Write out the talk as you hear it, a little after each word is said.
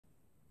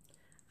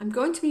I'm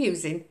going to be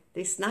using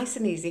this Nice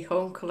and Easy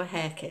Home Colour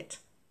Hair Kit.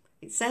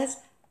 It says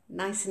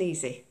nice and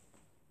easy.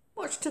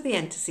 Watch to the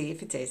end to see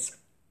if it is.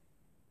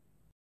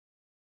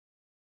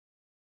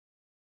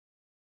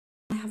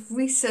 I have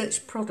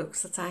researched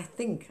products that I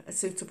think are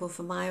suitable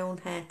for my own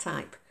hair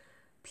type.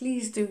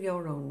 Please do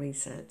your own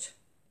research.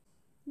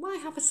 Why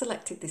have I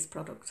selected this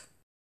product?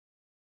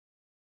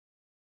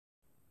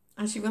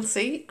 As you will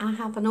see, I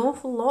have an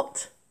awful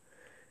lot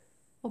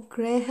of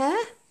grey hair.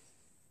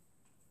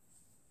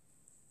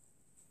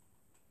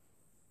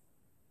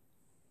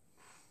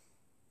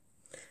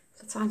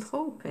 That I'm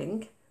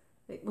hoping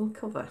it will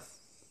cover.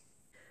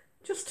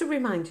 Just to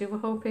remind you, we're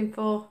hoping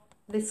for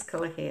this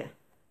colour here.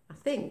 I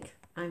think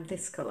I'm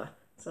this colour,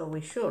 so we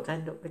should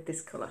end up with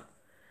this colour.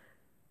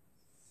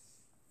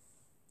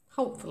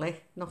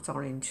 Hopefully not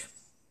orange.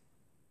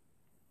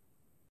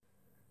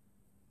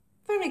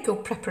 Very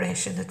good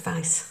preparation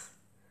advice.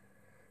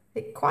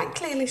 It quite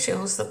clearly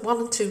shows that 1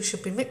 and 2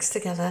 should be mixed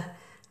together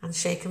and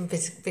shaken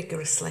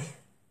vigorously.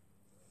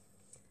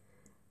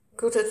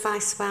 Good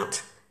advice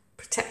about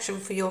protection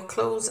for your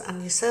clothes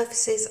and your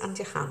surfaces and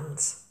your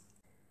hands.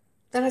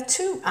 There are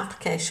 2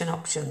 application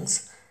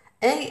options.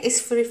 A is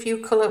for if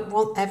you colour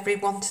every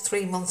 1 to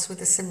 3 months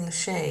with a similar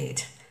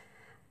shade,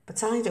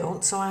 but I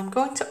don't, so I'm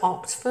going to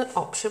opt for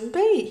option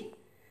B.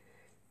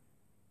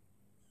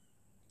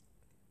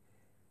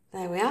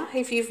 There we are.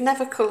 If you've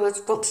never coloured,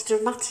 want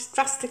to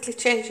drastically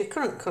change your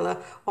current colour,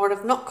 or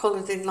have not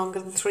coloured in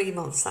longer than 3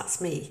 months, that's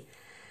me.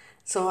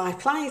 So I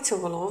apply it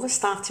all over,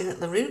 starting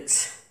at the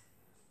roots,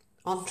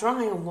 on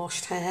dry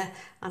unwashed hair,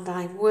 and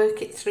I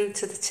work it through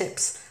to the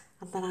tips,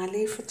 and then I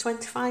leave for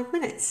 25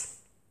 minutes.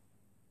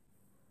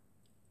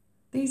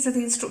 These are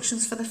the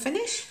instructions for the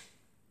finish.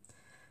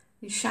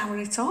 You shower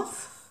it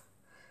off,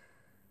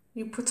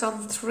 you put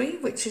on 3,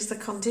 which is the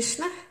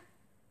conditioner,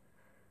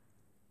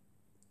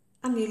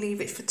 and you leave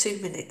it for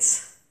 2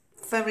 minutes.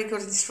 Very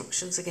good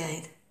instructions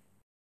again.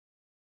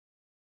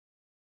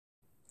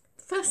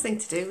 First thing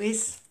to do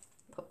is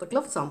put the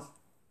gloves on.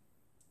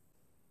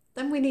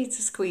 Then we need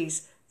to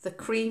squeeze the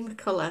cream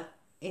colour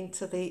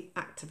into the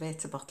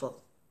activator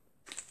bottle.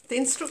 The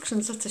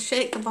instructions are to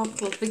shake the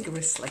bottle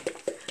vigorously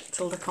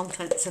till the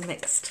contents are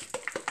mixed.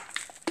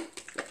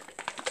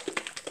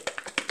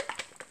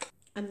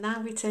 And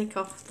now we take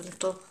off the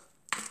little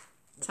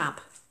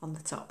tab on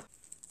the top.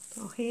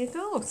 So here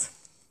goes.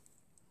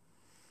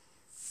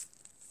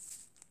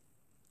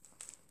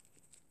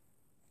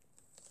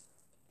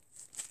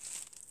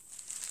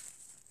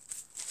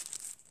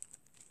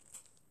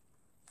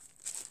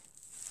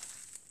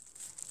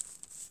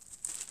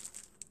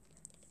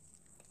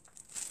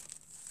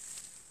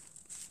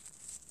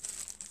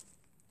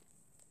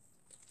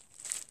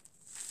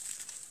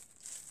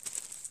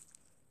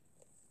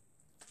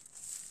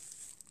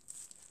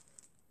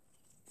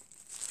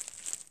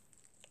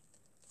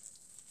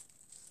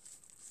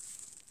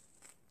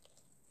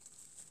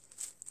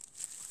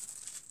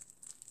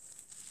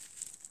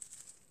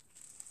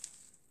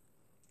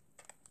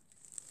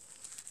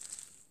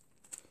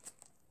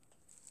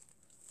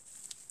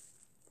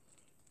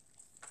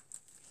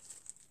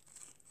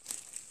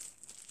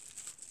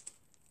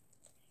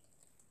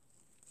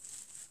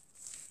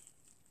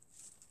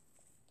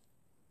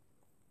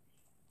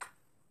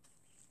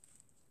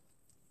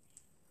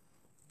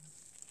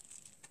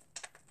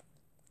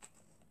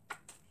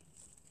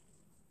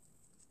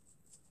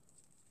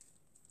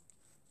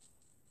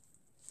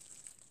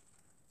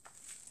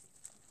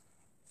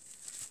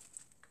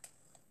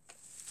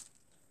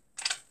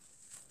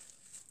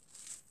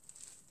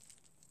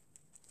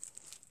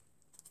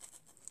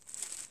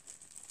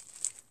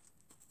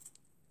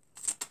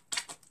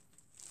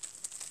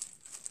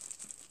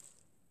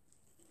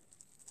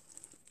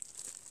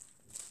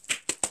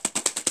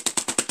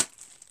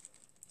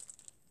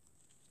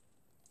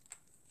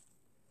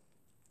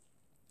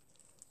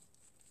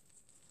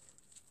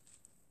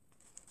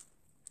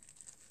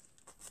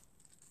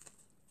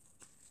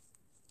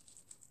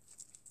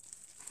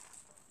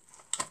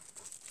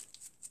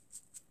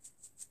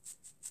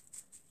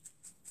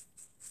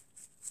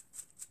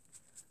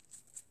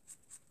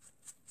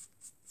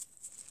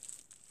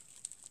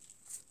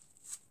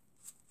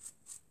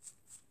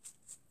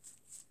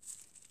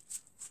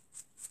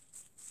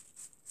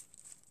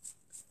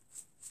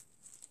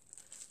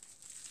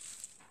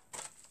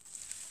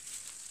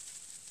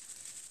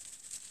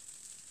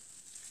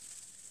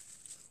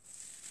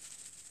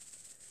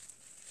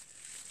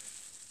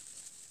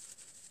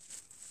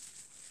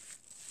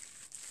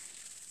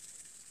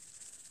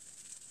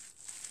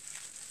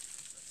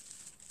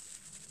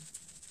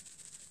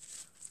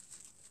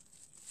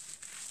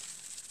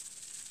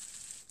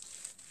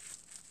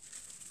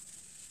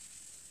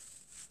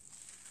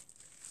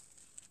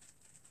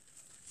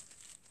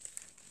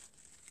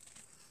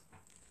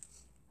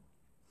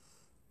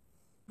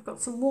 I've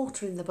got some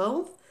water in the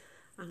bowl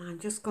and I'm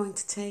just going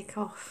to take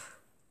off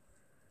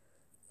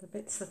the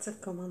bits that have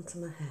come onto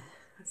my hair,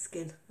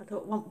 skin. I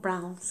don't want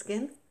brown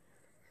skin.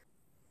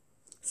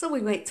 So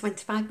we wait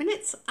 25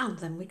 minutes and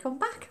then we come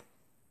back.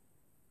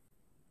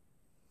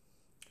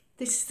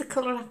 This is the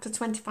colour after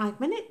 25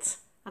 minutes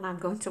and I'm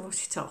going to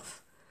wash it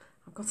off.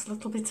 I've got a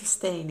little bit of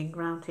staining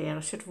around here.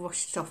 I should have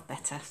washed it off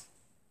better.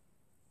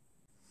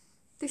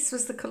 This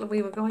was the colour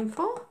we were going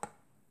for,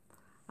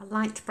 a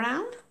light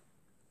brown.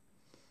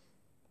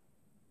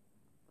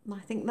 And I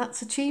think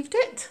that's achieved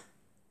it.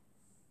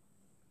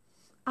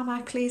 Am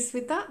I pleased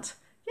with that?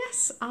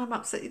 Yes, I'm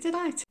absolutely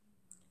delighted.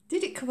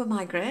 Did it cover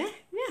my grey?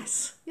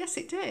 Yes, yes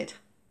it did.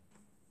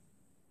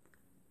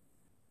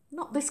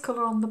 Not this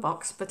colour on the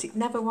box, but it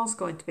never was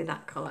going to be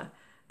that colour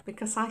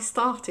because I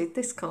started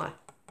this colour.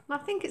 And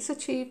I think it's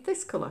achieved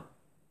this colour.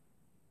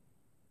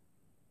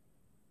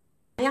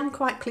 I am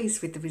quite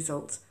pleased with the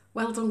results.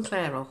 Well done,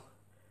 Clairol.